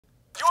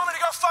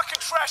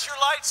trash your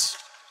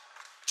lights?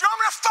 Do you want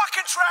me to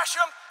fucking trash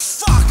them?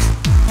 Fuck!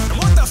 And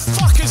what the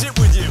fuck is it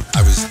with you?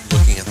 I was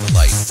looking at the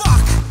light. Fuck!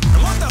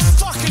 And what the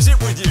fuck is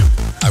it with you?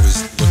 I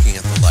was looking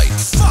at the light.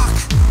 Fuck!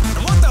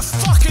 And what the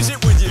fuck is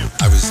it with you?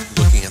 I was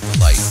looking at the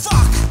light.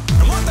 Fuck!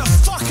 And what the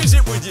fuck is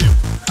it with you?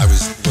 I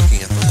was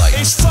looking at the light.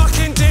 It's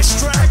fucking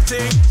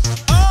distracting.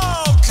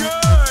 Oh,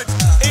 good.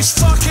 It's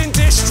fucking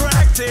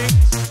distracting.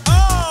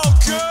 Oh,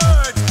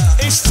 good.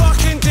 It's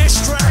fucking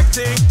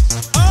distracting.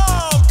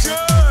 Oh,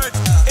 good.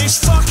 It's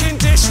fucking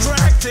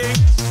distracting.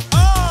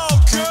 Oh,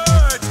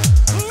 good.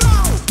 No,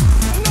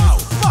 no,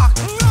 fuck,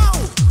 no.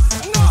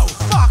 No,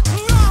 fuck,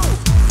 no.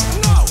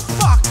 No,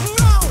 fuck,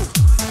 no.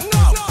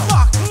 No,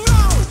 fuck,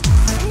 no.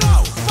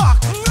 No,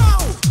 fuck, no.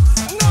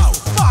 No,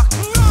 fuck,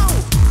 no.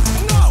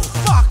 No,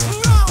 fuck,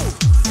 no.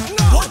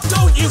 No. What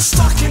don't you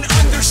fucking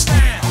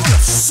understand? I'm gonna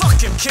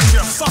fucking kick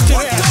your fucking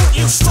ass. What don't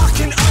you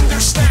fucking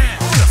understand?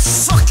 I'm gonna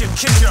fucking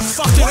kick your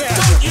fucking ass. What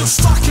don't you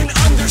fucking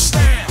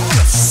understand? I'm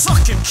gonna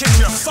fucking kick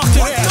your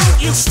fucking ass. What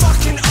don't you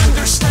fucking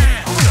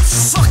understand? I'm gonna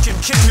fucking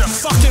kick your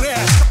fucking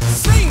ass.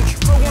 Think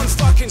for one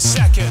fucking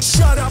second.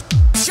 Shut up.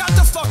 Shut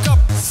the fuck up.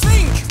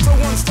 Think for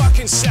one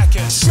fucking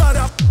second. Shut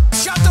up.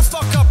 Shut the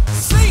fuck up.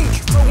 Think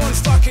for one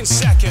fucking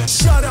second.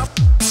 Shut up.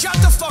 Shut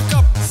the fuck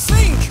up.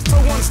 Think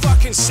for one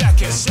fucking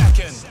second.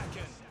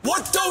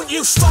 What don't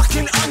you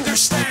fucking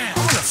understand?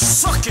 I'm gonna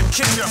fucking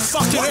kick your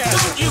fucking ass. What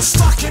don't you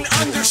fucking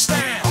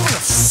understand? I'm gonna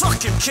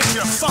fucking kick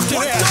your fucking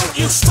ass. What don't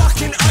you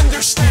fucking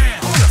understand?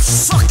 I'm gonna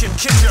fucking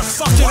kick your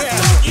fucking ass. What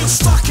don't you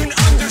fucking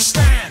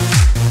understand?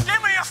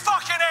 Give me a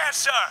fucking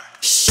answer.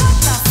 Shut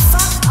the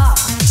fuck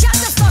up. Shut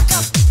the fuck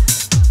up.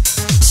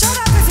 Shut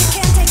up if you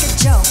can't take a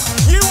joke.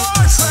 You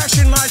are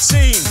trashing my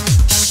scene.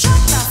 Shut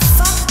the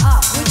fuck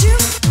up, would you?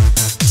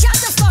 Shut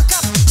the fuck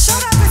up.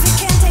 Shut up if you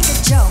can't take a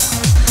joke.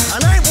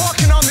 And I ain't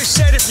walking on this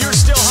set if you're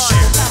still Shut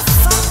hired. the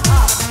fuck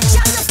up.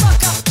 Shut the fuck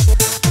up.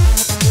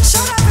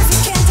 Shut up if you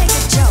can't take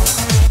a joke.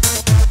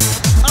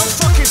 I'm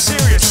fucking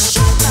serious.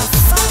 Shut the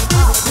fuck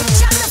up.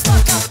 Shut the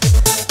fuck up.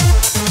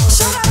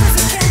 Shut up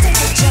if you can't take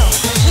a joke.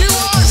 You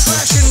are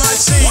trashing my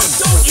scene. What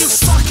don't you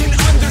fucking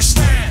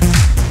understand?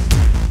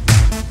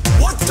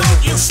 What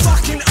don't you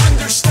fucking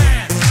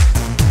understand?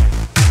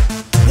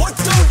 What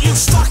don't you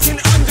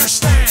fucking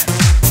understand?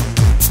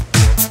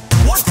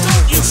 What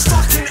don't you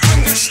fucking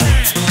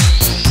understand?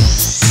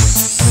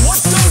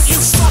 What don't you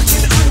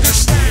fucking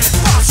understand?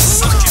 I'll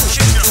fucking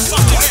kick your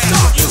fucking ass. What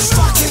don't you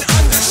fucking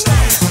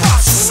understand?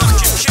 I'll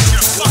fucking kick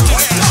your fucking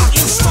ass. What don't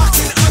you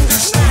fucking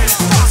understand?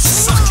 I'll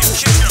fucking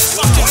kick your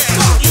fucking ass.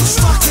 What don't you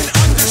fucking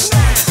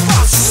understand?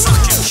 I'll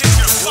fucking kick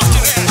your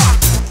fucking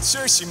ass.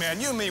 Seriously,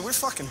 man, you and me, we're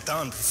fucking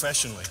done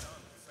professionally.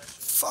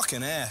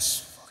 Fucking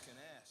ass.